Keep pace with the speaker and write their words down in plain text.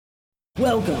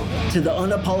Welcome to the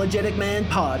Unapologetic Man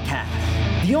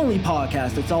Podcast, the only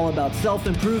podcast that's all about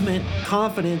self-improvement,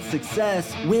 confidence,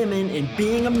 success, women, and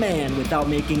being a man without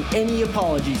making any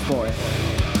apologies for it.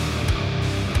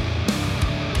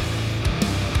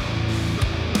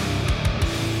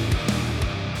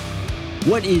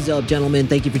 What is up, gentlemen?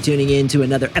 Thank you for tuning in to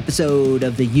another episode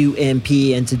of the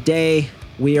UMP, and today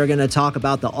we are going to talk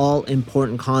about the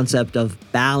all-important concept of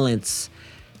balance.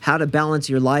 How to balance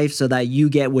your life so that you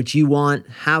get what you want,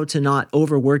 how to not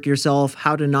overwork yourself,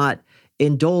 how to not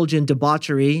indulge in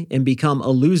debauchery and become a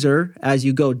loser as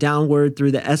you go downward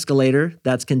through the escalator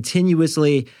that's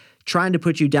continuously trying to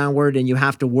put you downward, and you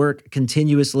have to work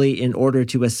continuously in order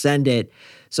to ascend it.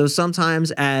 So sometimes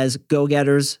as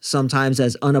go-getters, sometimes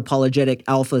as unapologetic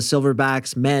alpha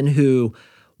silverbacks, men who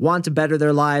want to better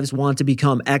their lives, want to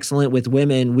become excellent with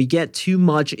women, we get too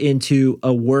much into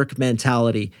a work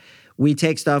mentality. We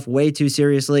take stuff way too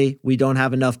seriously. We don't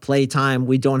have enough playtime.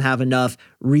 We don't have enough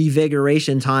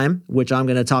revigoration time, which I'm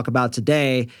going to talk about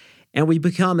today. And we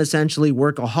become essentially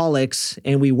workaholics,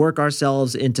 and we work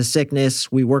ourselves into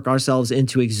sickness. We work ourselves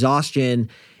into exhaustion.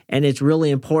 And it's really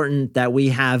important that we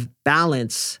have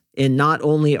balance in not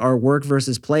only our work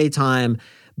versus play time,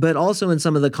 but also in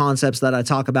some of the concepts that I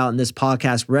talk about in this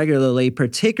podcast regularly,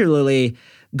 particularly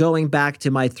going back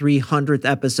to my 300th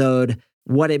episode,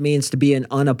 what it means to be an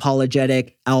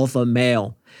unapologetic alpha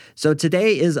male. So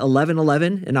today is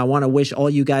 11/11, and I want to wish all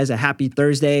you guys a happy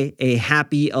Thursday, a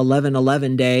happy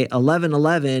 11/11 day.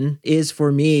 11/11 is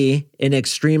for me an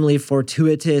extremely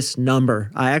fortuitous number.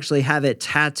 I actually have it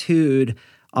tattooed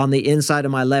on the inside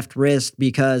of my left wrist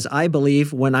because I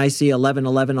believe when I see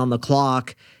 11/11 on the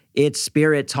clock, it's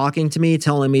spirit talking to me,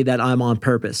 telling me that I'm on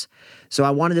purpose. So I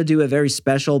wanted to do a very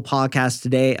special podcast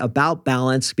today about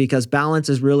balance because balance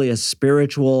is really a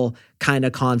spiritual kind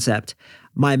of concept.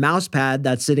 My mouse pad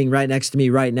that's sitting right next to me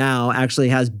right now actually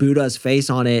has Buddha's face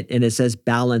on it, and it says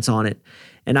balance on it.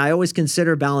 And I always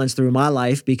consider balance through my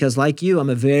life because, like you, I'm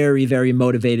a very, very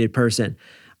motivated person.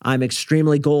 I'm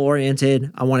extremely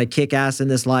goal-oriented. I want to kick ass in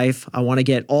this life. I want to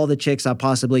get all the chicks I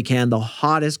possibly can, the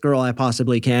hottest girl I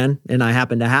possibly can, and I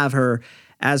happen to have her,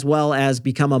 as well as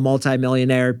become a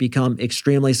multimillionaire, become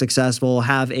extremely successful,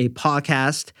 have a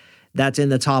podcast that's in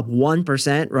the top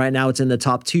 1%. Right now it's in the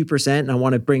top 2%, and I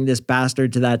want to bring this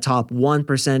bastard to that top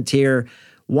 1% tier.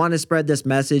 Want to spread this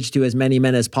message to as many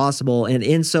men as possible, and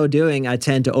in so doing, I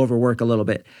tend to overwork a little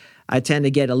bit. I tend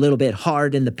to get a little bit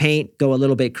hard in the paint, go a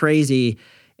little bit crazy.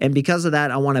 And because of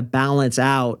that, I want to balance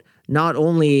out not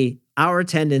only our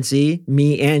tendency,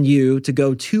 me and you, to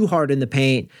go too hard in the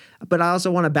paint, but I also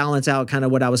want to balance out kind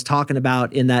of what I was talking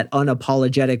about in that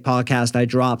unapologetic podcast I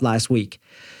dropped last week.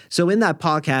 So in that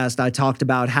podcast, I talked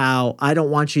about how I don't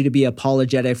want you to be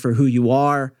apologetic for who you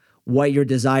are, what your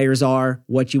desires are,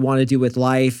 what you want to do with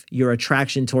life, your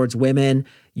attraction towards women,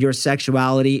 your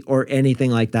sexuality, or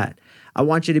anything like that. I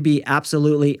want you to be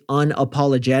absolutely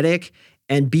unapologetic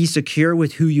and be secure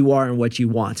with who you are and what you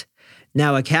want.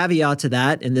 Now, a caveat to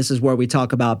that, and this is where we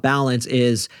talk about balance,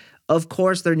 is of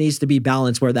course there needs to be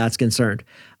balance where that's concerned.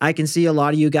 I can see a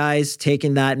lot of you guys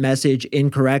taking that message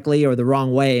incorrectly or the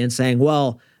wrong way and saying,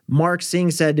 well, Mark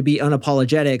Singh said to be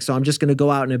unapologetic, so I'm just going to go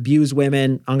out and abuse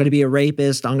women. I'm going to be a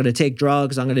rapist. I'm going to take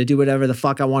drugs. I'm going to do whatever the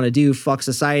fuck I want to do. Fuck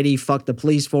society, fuck the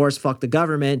police force, fuck the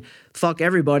government, fuck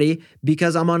everybody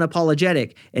because I'm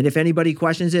unapologetic. And if anybody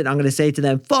questions it, I'm going to say to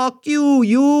them, fuck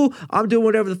you, I'm doing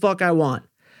whatever the fuck I want.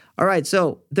 All right,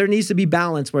 so there needs to be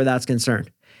balance where that's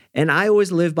concerned. And I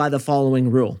always live by the following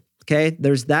rule, okay?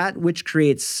 There's that which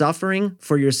creates suffering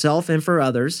for yourself and for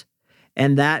others,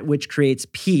 and that which creates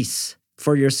peace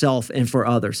for yourself and for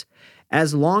others.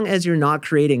 As long as you're not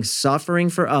creating suffering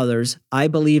for others, I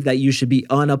believe that you should be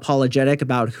unapologetic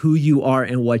about who you are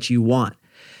and what you want.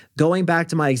 Going back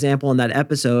to my example in that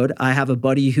episode, I have a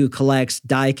buddy who collects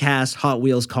die-cast Hot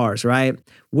Wheels cars, right?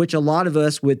 Which a lot of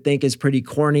us would think is pretty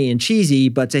corny and cheesy,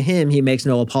 but to him, he makes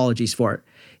no apologies for it.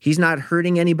 He's not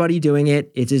hurting anybody doing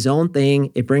it. It's his own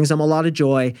thing. It brings him a lot of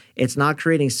joy. It's not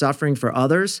creating suffering for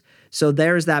others. So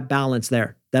there's that balance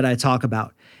there that I talk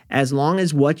about. As long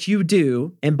as what you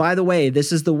do, and by the way,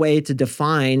 this is the way to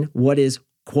define what is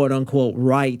quote unquote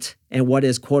right and what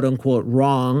is quote unquote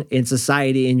wrong in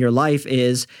society in your life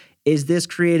is this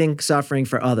creating suffering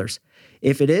for others?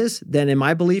 If it is, then in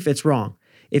my belief, it's wrong.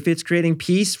 If it's creating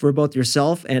peace for both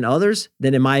yourself and others,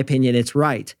 then in my opinion, it's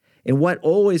right. And what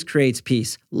always creates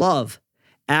peace? Love.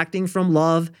 Acting from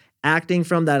love, acting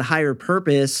from that higher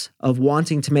purpose of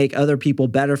wanting to make other people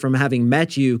better from having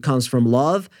met you comes from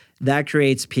love. That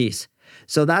creates peace.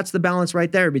 So that's the balance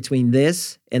right there between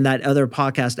this and that other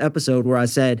podcast episode where I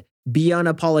said, be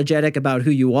unapologetic about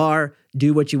who you are.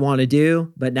 do what you want to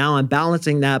do. But now I'm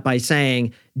balancing that by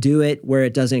saying, do it where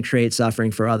it doesn't create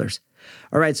suffering for others.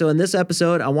 All right, so in this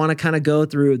episode, I want to kind of go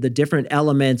through the different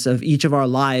elements of each of our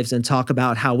lives and talk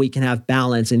about how we can have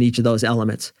balance in each of those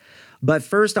elements. But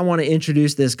first, I want to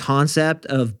introduce this concept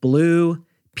of blue,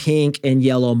 pink, and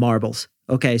yellow marbles.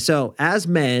 Okay, so as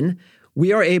men,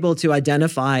 we are able to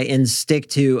identify and stick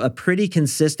to a pretty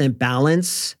consistent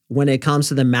balance when it comes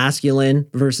to the masculine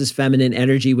versus feminine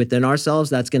energy within ourselves.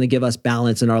 That's going to give us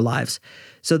balance in our lives.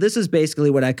 So this is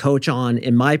basically what I coach on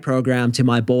in my program to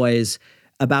my boys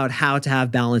about how to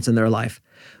have balance in their life.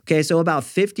 Okay, so about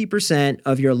 50%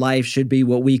 of your life should be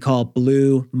what we call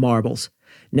blue marbles.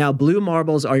 Now, blue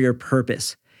marbles are your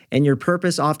purpose, and your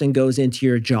purpose often goes into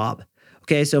your job.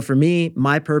 Okay, so for me,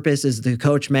 my purpose is to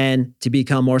coach men to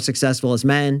become more successful as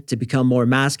men, to become more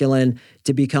masculine,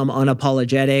 to become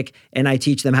unapologetic, and I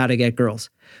teach them how to get girls.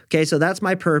 Okay, so that's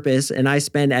my purpose, and I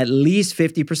spend at least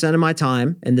 50% of my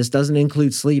time, and this doesn't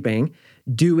include sleeping,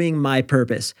 doing my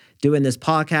purpose, doing this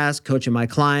podcast, coaching my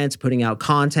clients, putting out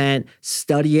content,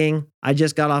 studying. I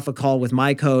just got off a call with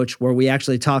my coach where we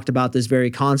actually talked about this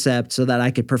very concept so that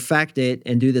I could perfect it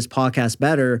and do this podcast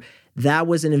better. That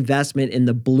was an investment in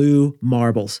the blue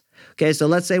marbles. Okay, so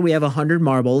let's say we have 100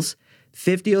 marbles.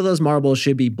 50 of those marbles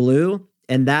should be blue,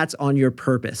 and that's on your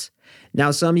purpose.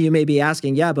 Now, some of you may be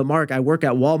asking, yeah, but Mark, I work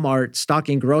at Walmart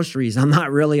stocking groceries. I'm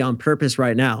not really on purpose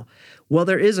right now. Well,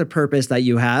 there is a purpose that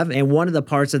you have, and one of the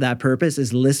parts of that purpose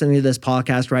is listening to this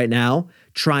podcast right now,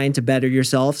 trying to better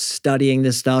yourself, studying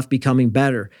this stuff, becoming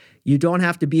better. You don't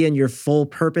have to be in your full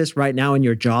purpose right now in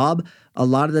your job. A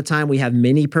lot of the time we have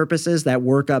mini purposes that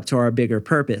work up to our bigger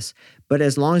purpose. But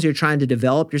as long as you're trying to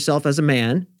develop yourself as a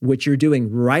man, which you're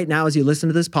doing right now as you listen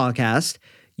to this podcast,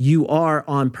 you are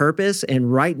on purpose.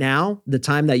 And right now, the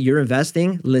time that you're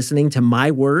investing, listening to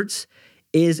my words,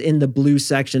 is in the blue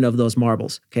section of those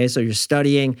marbles. Okay, so you're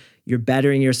studying, you're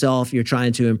bettering yourself, you're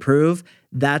trying to improve.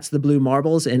 That's the blue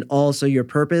marbles, and also your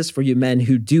purpose for you men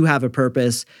who do have a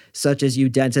purpose, such as you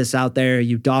dentists out there,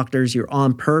 you doctors, you're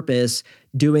on purpose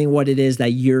doing what it is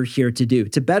that you're here to do,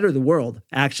 to better the world,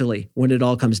 actually, when it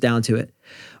all comes down to it.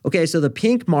 Okay, so the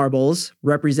pink marbles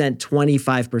represent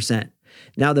 25%.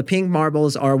 Now, the pink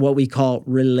marbles are what we call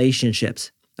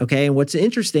relationships. Okay, and what's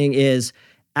interesting is,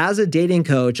 as a dating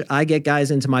coach, I get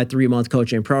guys into my 3-month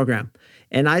coaching program,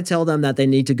 and I tell them that they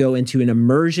need to go into an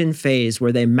immersion phase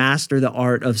where they master the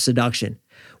art of seduction.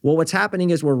 Well, what's happening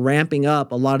is we're ramping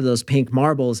up a lot of those pink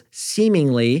marbles,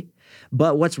 seemingly,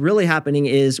 but what's really happening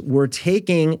is we're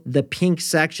taking the pink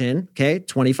section, okay,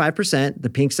 25%, the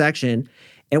pink section,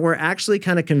 and we're actually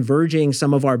kind of converging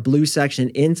some of our blue section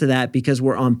into that because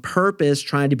we're on purpose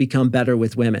trying to become better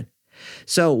with women.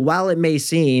 So while it may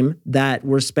seem that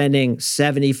we're spending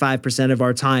 75% of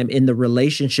our time in the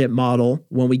relationship model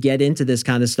when we get into this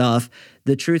kind of stuff,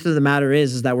 the truth of the matter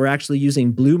is that we're actually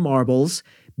using blue marbles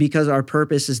because our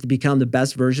purpose is to become the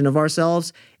best version of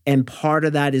ourselves. And part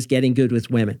of that is getting good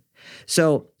with women.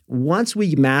 So once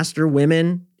we master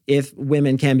women, if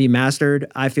women can be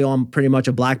mastered, I feel I'm pretty much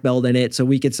a black belt in it. So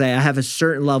we could say I have a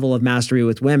certain level of mastery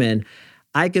with women.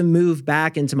 I can move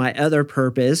back into my other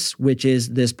purpose, which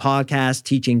is this podcast,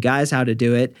 teaching guys how to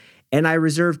do it. And I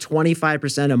reserve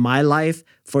 25% of my life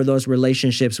for those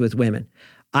relationships with women.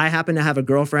 I happen to have a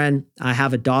girlfriend. I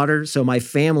have a daughter. So my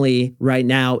family right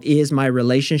now is my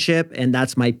relationship, and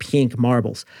that's my pink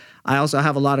marbles. I also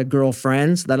have a lot of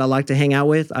girlfriends that I like to hang out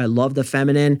with. I love the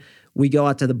feminine. We go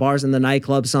out to the bars and the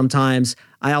nightclubs sometimes.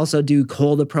 I also do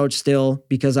cold approach still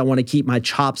because I want to keep my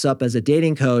chops up as a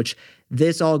dating coach.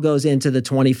 This all goes into the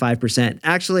 25%.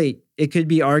 Actually, it could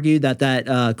be argued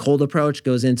that cold approach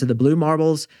goes into the blue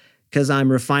marbles because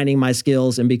I'm refining my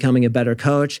skills and becoming a better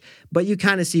coach. But you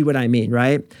kind of see what I mean,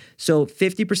 right? So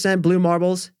 50% blue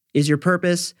marbles is your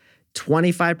purpose.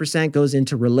 25% goes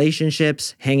into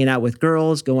relationships, hanging out with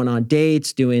girls, going on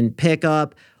dates, doing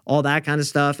pickup, all that kind of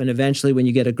stuff. And eventually when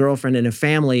you get a girlfriend and a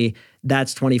family,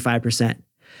 that's 25%.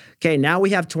 Okay, now we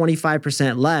have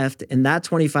 25% left, and that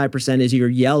 25% is your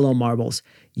yellow marbles.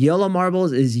 Yellow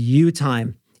marbles is you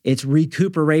time. It's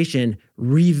recuperation,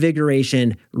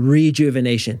 revigoration,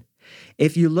 rejuvenation.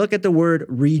 If you look at the word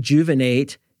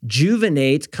rejuvenate,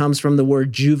 juvenate comes from the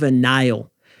word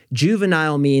juvenile.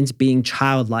 Juvenile means being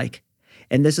childlike.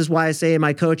 And this is why I say in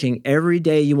my coaching, every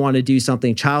day you want to do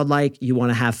something childlike, you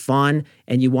want to have fun,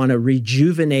 and you want to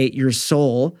rejuvenate your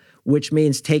soul, which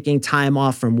means taking time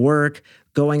off from work,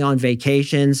 going on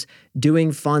vacations,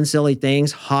 doing fun, silly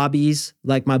things, hobbies,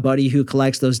 like my buddy who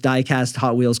collects those die-cast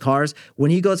Hot Wheels cars.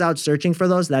 When he goes out searching for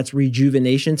those, that's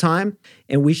rejuvenation time,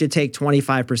 and we should take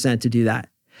 25% to do that.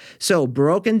 So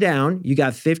broken down, you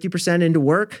got 50% into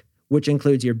work, which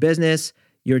includes your business,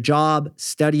 your job,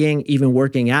 studying, even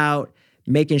working out,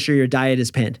 making sure your diet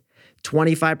is pinned.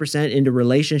 25% into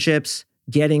relationships,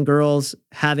 getting girls,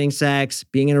 having sex,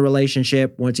 being in a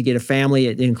relationship. Once you get a family,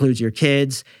 it includes your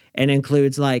kids and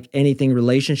includes like anything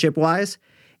relationship wise.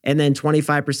 And then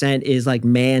 25% is like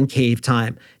man cave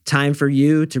time for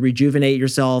you to rejuvenate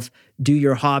yourself, do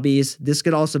your hobbies. This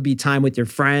could also be time with your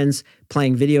friends,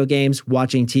 playing video games,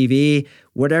 watching TV,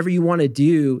 whatever you want to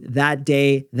do that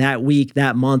day, that week,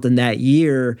 that month, and that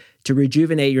year to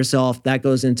rejuvenate yourself. That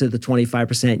goes into the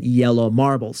 25% yellow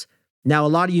marbles. Now, a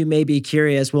lot of you may be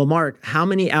curious, well, Mark, how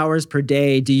many hours per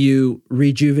day do you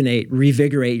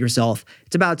revigorate yourself?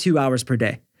 It's about 2 hours per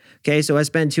day. Okay, so I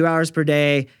spend 2 hours per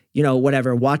day,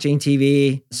 watching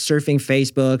TV, surfing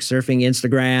Facebook, surfing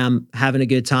Instagram, having a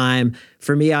good time.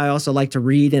 For me, I also like to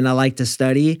read and I like to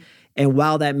study. And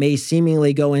while that may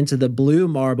seemingly go into the blue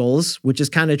marbles, which is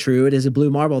kind of true, it is a blue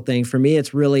marble thing. For me,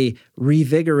 it's really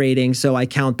revigorating. So I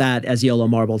count that as yellow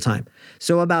marble time.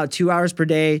 So about 2 hours per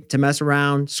day to mess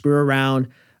around, screw around,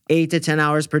 8 to 10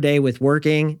 hours per day with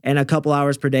working, and a couple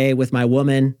hours per day with my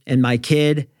woman and my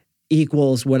kid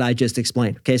equals what I just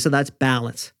explained. Okay, so that's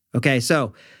balance. Okay,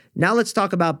 so now let's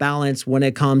talk about balance when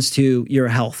it comes to your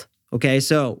health. Okay,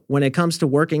 so when it comes to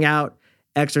working out,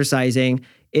 exercising,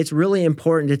 it's really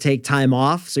important to take time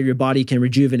off so your body can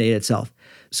rejuvenate itself.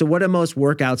 So what do most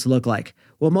workouts look like?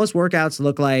 Well, most workouts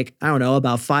look like,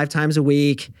 about 5 times a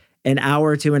week, an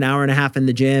hour to an hour and a half in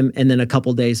the gym, and then a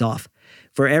couple days off.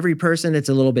 For every person, it's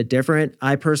a little bit different.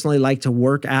 I personally like to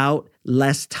work out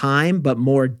less time, but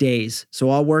more days. So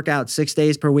I'll work out 6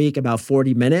 days per week, about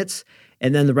 40 minutes,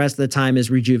 and then the rest of the time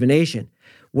is rejuvenation.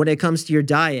 When it comes to your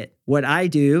diet, what I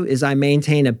do is I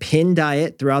maintain a pinned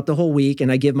diet throughout the whole week,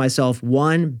 and I give myself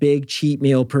one big cheat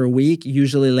meal per week,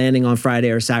 usually landing on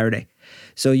Friday or Saturday.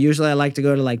 So usually I like to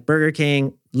go to like Burger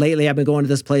King. Lately, I've been going to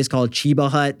this place called Chiba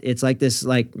Hut. It's like this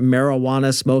like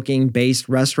marijuana smoking based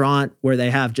restaurant where they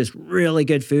have just really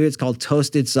good food. It's called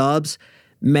Toasted Subs.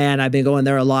 Man, I've been going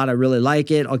there a lot. I really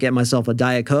like it. I'll get myself a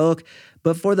Diet Coke.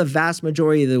 But for the vast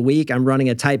majority of the week, I'm running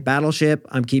a tight battleship.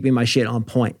 I'm keeping my shit on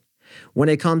point. When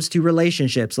it comes to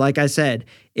relationships, like I said,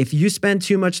 if you spend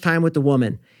too much time with the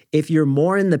woman, if you're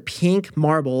more in the pink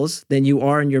marbles than you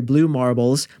are in your blue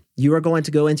marbles, you are going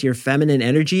to go into your feminine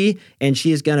energy and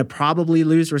she is going to probably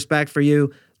lose respect for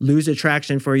you, lose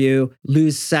attraction for you,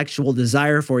 lose sexual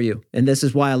desire for you. And this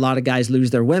is why a lot of guys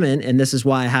lose their women. And this is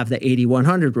why I have the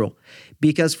 80-100 rule.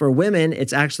 Because for women,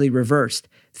 it's actually reversed.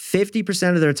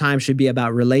 50% of their time should be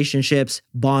about relationships,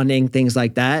 bonding, things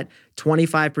like that.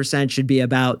 25% should be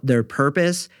about their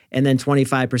purpose, and then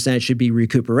 25% should be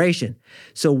recuperation.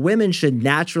 So women should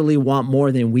naturally want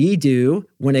more than we do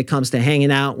when it comes to hanging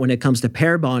out, when it comes to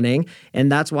pair bonding, and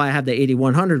that's why I have the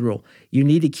 80-100 rule. You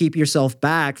need to keep yourself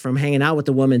back from hanging out with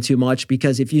the woman too much,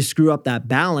 because if you screw up that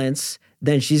balance,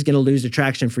 then she's going to lose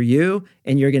attraction for you,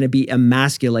 and you're going to be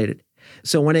emasculated.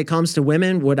 So when it comes to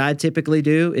women, what I typically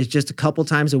do is just a couple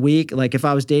times a week. Like if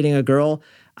I was dating a girl,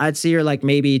 I'd see her like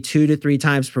maybe 2 to 3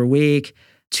 times per week,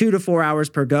 2 to 4 hours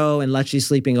per go, unless she's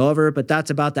sleeping over. But that's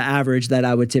about the average that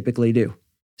I would typically do.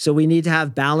 So we need to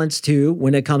have balance too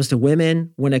when it comes to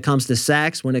women, when it comes to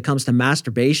sex, when it comes to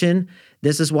masturbation.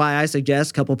 This is why I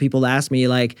suggest, a couple people ask me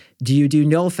like, do you do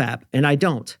no-fap? And I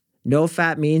don't.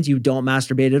 No-fap means you don't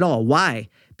masturbate at all. Why?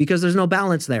 Because there's no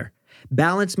balance there.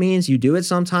 Balance means you do it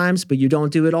sometimes, but you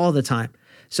don't do it all the time.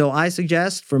 So I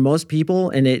suggest for most people,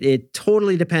 and it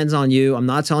totally depends on you. I'm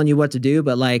not telling you what to do,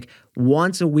 but like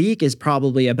once a week is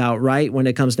probably about right when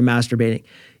it comes to masturbating.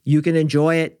 You can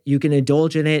enjoy it. You can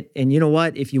indulge in it. And you know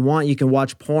what? If you want, you can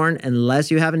watch porn unless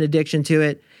you have an addiction to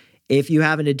it. If you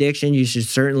have an addiction, you should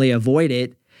certainly avoid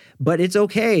it. But it's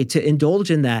okay to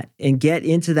indulge in that and get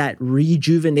into that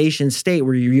rejuvenation state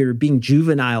where you're being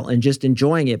juvenile and just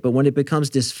enjoying it. But when it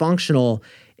becomes dysfunctional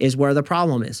is where the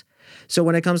problem is. So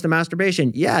when it comes to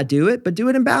masturbation, yeah, do it, but do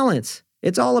it in balance.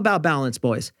 It's all about balance,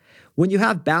 boys. When you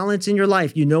have balance in your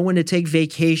life, you know when to take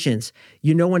vacations.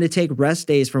 You know when to take rest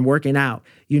days from working out.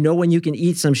 You know when you can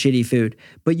eat some shitty food.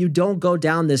 But you don't go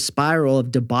down this spiral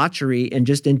of debauchery and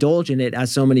just indulge in it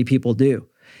as so many people do.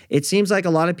 It seems like a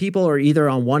lot of people are either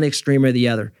on one extreme or the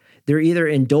other. They're either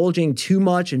indulging too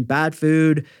much in bad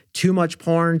food, too much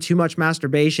porn, too much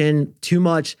masturbation, too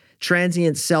much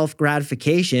transient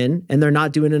self-gratification, and they're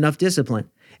not doing enough discipline.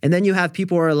 And then you have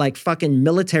people who are like fucking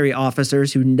military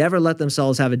officers who never let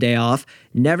themselves have a day off,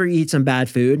 never eat some bad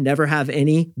food, never have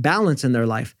any balance in their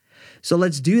life. So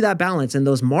let's do that balance. And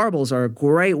those marbles are a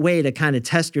great way to kind of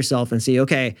test yourself and see,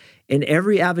 okay, in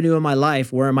every avenue of my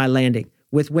life, where am I landing?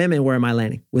 With women, where am I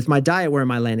landing? With my diet, where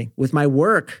am I landing? With my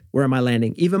work, where am I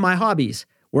landing? Even my hobbies,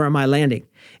 where am I landing?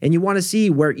 And you want to see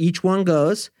where each one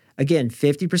goes Again,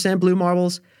 50% blue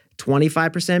marbles,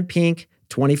 25% pink,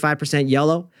 25%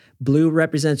 yellow. Blue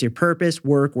represents your purpose,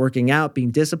 working out,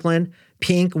 being disciplined.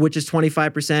 Pink, which is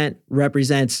 25%,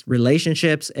 represents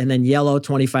relationships. And then yellow,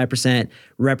 25%,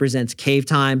 represents cave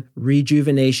time,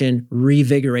 rejuvenation,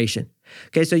 revigoration.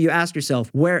 Okay, so you ask yourself,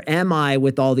 where am I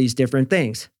with all these different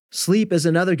things? Sleep is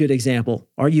another good example.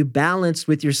 Are you balanced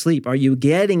with your sleep? Are you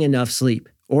getting enough sleep?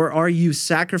 Or are you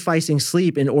sacrificing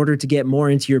sleep in order to get more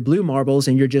into your blue marbles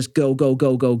and you're just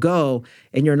go,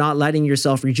 and you're not letting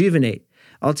yourself rejuvenate?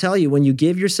 I'll tell you, when you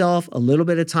give yourself a little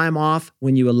bit of time off,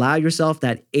 when you allow yourself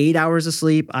that 8 hours of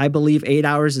sleep, I believe 8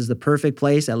 hours is the perfect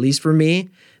place, at least for me.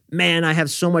 Man, I have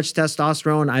so much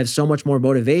testosterone. I have so much more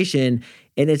motivation.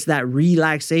 And it's that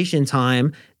relaxation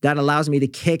time that allows me to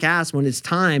kick ass when it's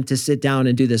time to sit down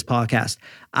and do this podcast.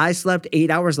 I slept 8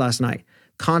 hours last night.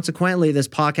 Consequently, this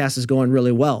podcast is going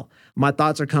really well. My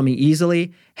thoughts are coming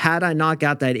easily. Had I not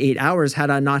got that 8 hours,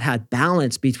 had I not had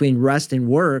balance between rest and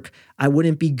work, I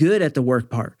wouldn't be good at the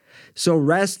work part. So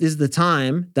rest is the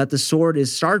time that the sword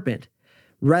is sharpened.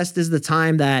 Rest is the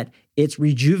time that it's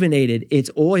rejuvenated, it's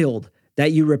oiled,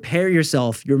 that you repair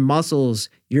yourself, your muscles,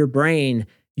 your brain,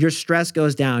 your stress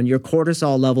goes down, your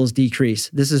cortisol levels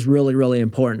decrease. This is really, really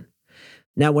important.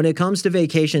 Now, when it comes to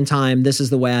vacation time, this is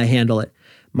the way I handle it.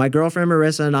 My girlfriend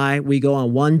Marissa and I, we go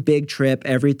on one big trip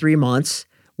every 3 months.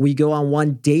 We go on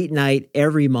one date night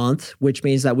every month, which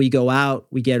means that we go out,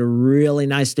 we get a really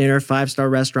nice dinner, 5-star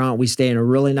restaurant, we stay in a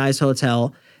really nice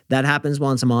hotel. That happens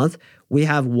once a month. We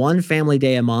have one family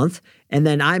day a month. And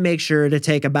then I make sure to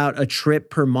take about a trip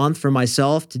per month for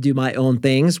myself to do my own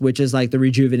things, which is like the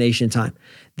rejuvenation time.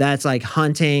 That's like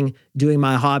hunting, doing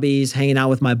my hobbies, hanging out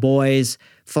with my boys,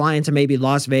 flying to maybe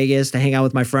Las Vegas to hang out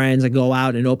with my friends and go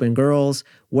out and open girls.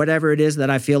 Whatever it is that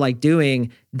I feel like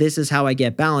doing, this is how I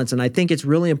get balance. And I think it's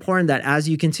really important that as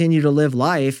you continue to live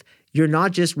life, you're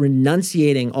not just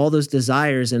renunciating all those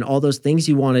desires and all those things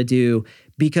you want to do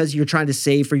because you're trying to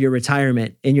save for your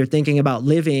retirement and you're thinking about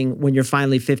living when you're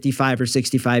finally 55 or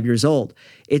 65 years old.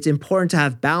 It's important to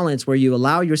have balance where you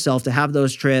allow yourself to have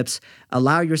those trips,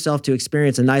 allow yourself to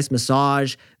experience a nice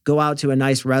massage, go out to a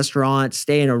nice restaurant,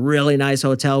 stay in a really nice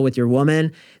hotel with your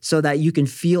woman so that you can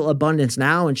feel abundance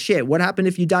now. And shit, what happened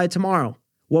if you died tomorrow?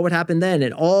 What would happen then?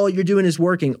 And all you're doing is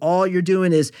working. All you're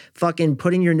doing is fucking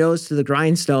putting your nose to the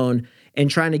grindstone and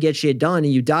trying to get shit done,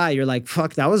 and you die. You're like,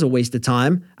 fuck, that was a waste of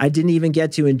time. I didn't even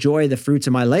get to enjoy the fruits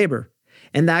of my labor.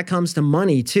 And that comes to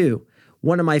money too.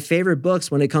 One of my favorite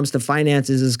books when it comes to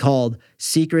finances is called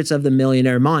Secrets of the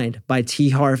Millionaire Mind by T.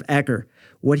 Harv Eker.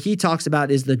 What he talks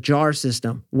about is the jar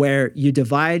system, where you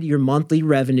divide your monthly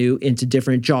revenue into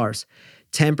different jars.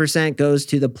 10% goes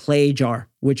to the play jar,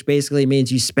 which basically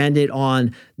means you spend it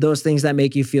on those things that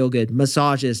make you feel good.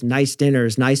 Massages, nice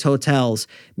dinners, nice hotels,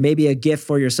 maybe a gift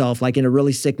for yourself, like in a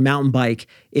really sick mountain bike,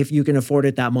 if you can afford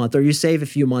it that month, or you save a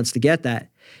few months to get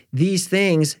that. These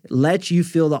things let you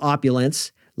feel the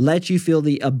opulence, let you feel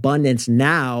the abundance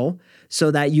now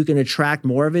so that you can attract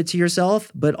more of it to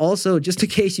yourself. But also, just in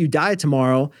case you die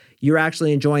tomorrow, you're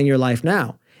actually enjoying your life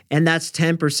now. And that's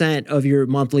 10% of your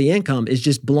monthly income is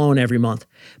just blown every month.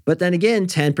 But then again,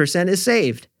 10% is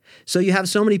saved. So you have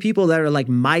so many people that are like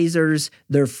misers,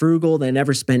 they're frugal, they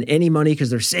never spend any money because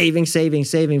they're saving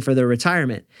for their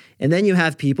retirement. And then you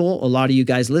have people, a lot of you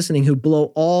guys listening, who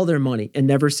blow all their money and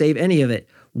never save any of it.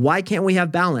 Why can't we have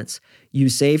balance? You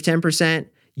save 10%,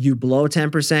 you blow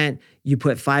 10%, you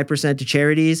put 5% to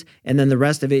charities, and then the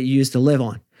rest of it you use to live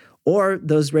on. Or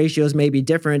those ratios may be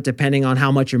different depending on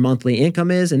how much your monthly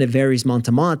income is, and it varies month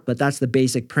to month, but that's the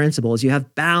basic principle is you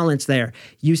have balance there.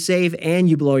 You save and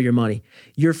you blow your money.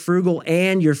 You're frugal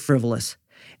and you're frivolous.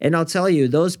 And I'll tell you,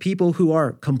 those people who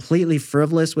are completely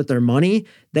frivolous with their money,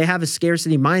 they have a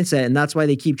scarcity mindset, and that's why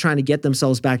they keep trying to get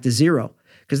themselves back to zero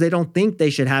because they don't think they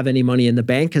should have any money in the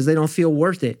bank because they don't feel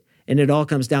worth it. And it all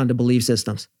comes down to belief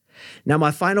systems. Now,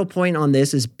 my final point on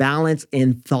this is balance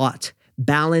in thought.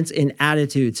 Balance in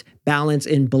attitudes, balance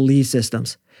in belief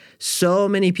systems. So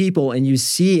many people, and you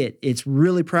see it, it's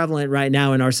really prevalent right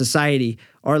now in our society,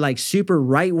 are like super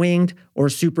right-winged or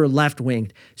super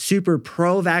left-winged, super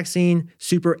pro-vaccine,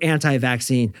 super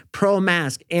anti-vaccine,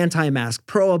 pro-mask, anti-mask,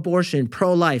 pro-abortion,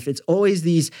 pro-life. It's always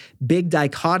these big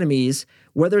dichotomies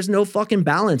where there's no fucking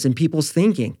balance in people's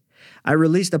thinking. I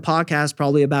released a podcast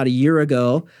probably about a year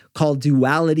ago called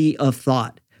Duality of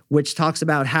Thought, which talks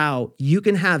about how you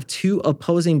can have two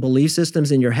opposing belief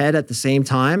systems in your head at the same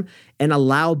time and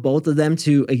allow both of them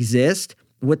to exist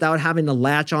without having to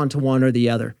latch onto one or the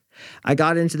other. I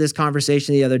got into this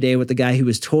conversation the other day with the guy who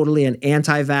was totally an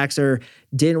anti-vaxxer,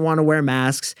 didn't want to wear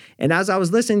masks. And as I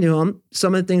was listening to him,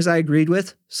 some of the things I agreed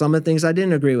with, some of the things I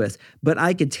didn't agree with, but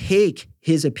I could take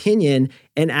his opinion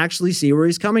and actually see where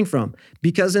he's coming from.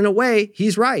 Because in a way,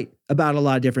 he's right about a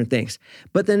lot of different things.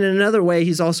 But then in another way,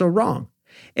 he's also wrong.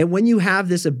 And when you have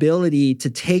this ability to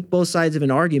take both sides of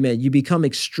an argument, you become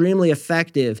extremely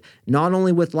effective, not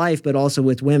only with life, but also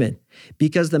with women.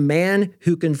 Because the man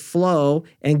who can flow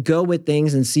and go with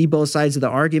things and see both sides of the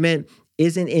argument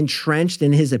isn't entrenched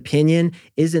in his opinion,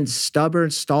 isn't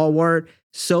stubborn, stalwart,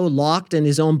 so locked in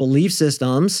his own belief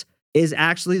systems, is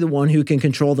actually the one who can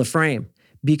control the frame.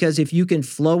 Because if you can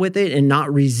flow with it and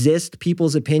not resist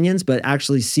people's opinions, but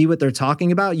actually see what they're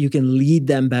talking about, you can lead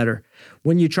them better.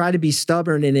 When you try to be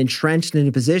stubborn and entrenched in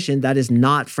a position, that is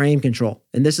not frame control.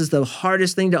 And this is the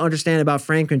hardest thing to understand about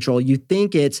frame control. You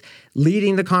think it's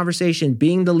leading the conversation,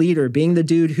 being the leader, being the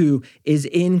dude who is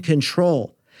in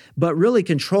control. But really,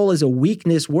 control is a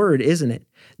weakness word, isn't it?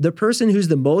 The person who's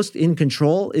the most in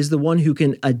control is the one who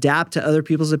can adapt to other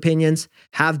people's opinions,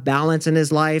 have balance in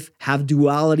his life, have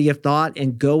duality of thought,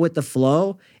 and go with the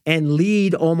flow and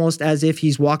lead almost as if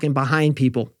he's walking behind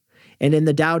people. And in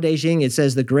the Tao Te Ching, it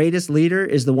says the greatest leader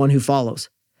is the one who follows.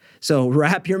 So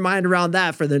wrap your mind around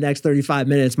that for the next 35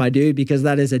 minutes, my dude, because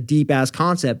that is a deep-ass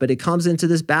concept, but it comes into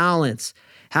this balance.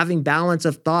 Having balance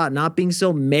of thought, not being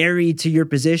so married to your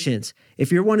positions.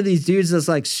 If you're one of these dudes that's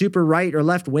like super right or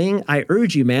left wing, I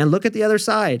urge you, man, look at the other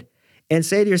side and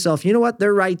say to yourself, you know what?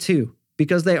 They're right too,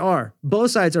 because they are.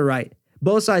 Both sides are right.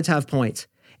 Both sides have points.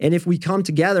 And if we come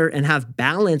together and have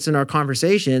balance in our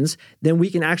conversations, then we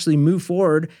can actually move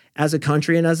forward as a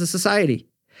country and as a society.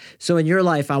 So in your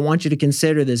life, I want you to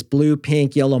consider this blue,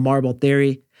 pink, yellow marble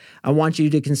theory. I want you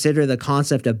to consider the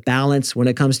concept of balance when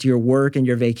it comes to your work and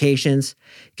your vacations.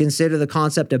 Consider the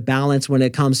concept of balance when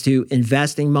it comes to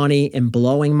investing money and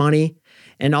blowing money.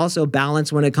 And also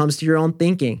balance when it comes to your own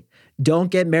thinking.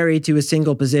 Don't get married to a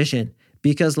single position,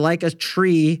 because like a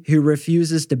tree who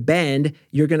refuses to bend,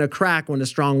 you're going to crack when a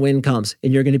strong wind comes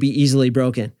and you're going to be easily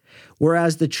broken.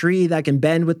 Whereas the tree that can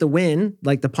bend with the wind,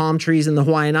 like the palm trees in the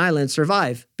Hawaiian Islands,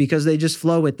 survive because they just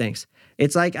flow with things.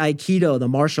 It's like Aikido, the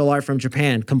martial art from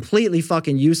Japan, completely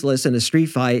fucking useless in a street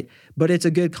fight, but it's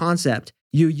a good concept.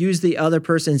 You use the other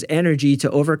person's energy to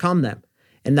overcome them.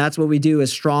 And that's what we do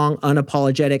as strong,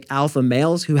 unapologetic alpha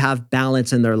males who have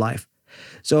balance in their life.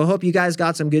 So I hope you guys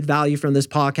got some good value from this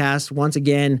podcast. Once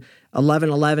again,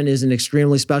 11/11 is an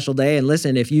extremely special day. And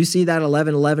listen, if you see that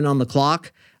 11/11 on the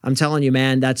clock, I'm telling you,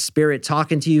 man, that's spirit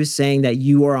talking to you, saying that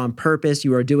you are on purpose,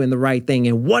 you are doing the right thing.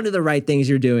 And one of the right things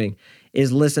you're doing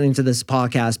is listening to this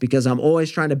podcast, because I'm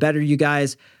always trying to better you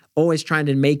guys, always trying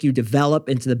to make you develop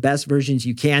into the best versions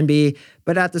you can be,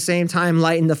 but at the same time,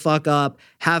 lighten the fuck up,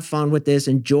 have fun with this,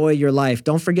 enjoy your life.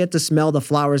 Don't forget to smell the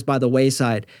flowers by the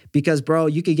wayside, because bro,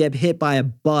 you could get hit by a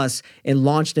bus and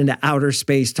launched into outer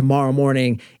space tomorrow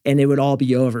morning and it would all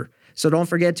be over. So don't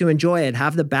forget to enjoy it.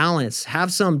 Have the balance,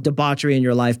 have some debauchery in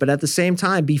your life, but at the same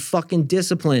time, be fucking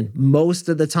disciplined most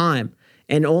of the time.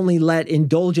 And only let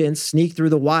indulgence sneak through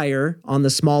the wire on the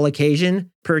small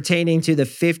occasion pertaining to the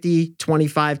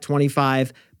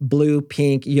 50-25-25 blue,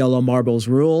 pink, yellow marbles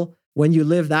rule. When you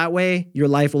live that way, your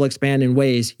life will expand in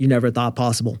ways you never thought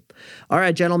possible. All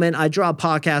right, gentlemen, I draw a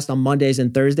podcast on Mondays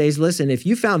and Thursdays. Listen, if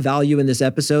you found value in this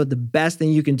episode, the best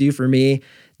thing you can do for me,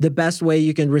 the best way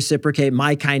you can reciprocate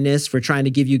my kindness for trying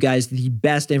to give you guys the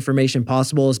best information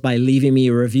possible is by leaving me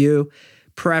a review.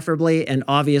 Preferably and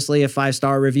obviously a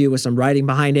 5-star review with some writing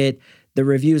behind it. The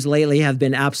reviews lately have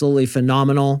been absolutely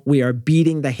phenomenal. We are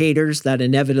beating the haters that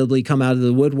inevitably come out of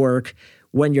the woodwork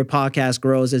when your podcast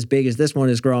grows as big as this one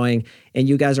is growing. And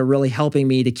you guys are really helping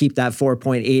me to keep that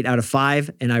 4.8 out of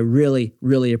 5. And I really,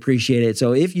 really appreciate it.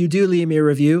 So if you do leave me a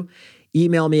review,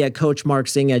 email me at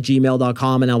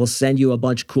coachmarksing@gmail.com and I will send you a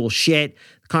bunch of cool shit.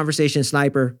 Conversation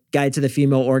Sniper, Guide to the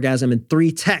Female Orgasm, and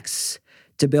 3 texts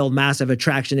to build massive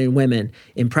attraction in women.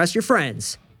 Impress your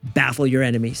friends, baffle your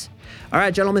enemies. All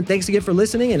right, gentlemen, thanks again for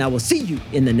listening, and I will see you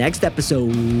in the next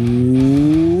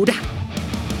episode.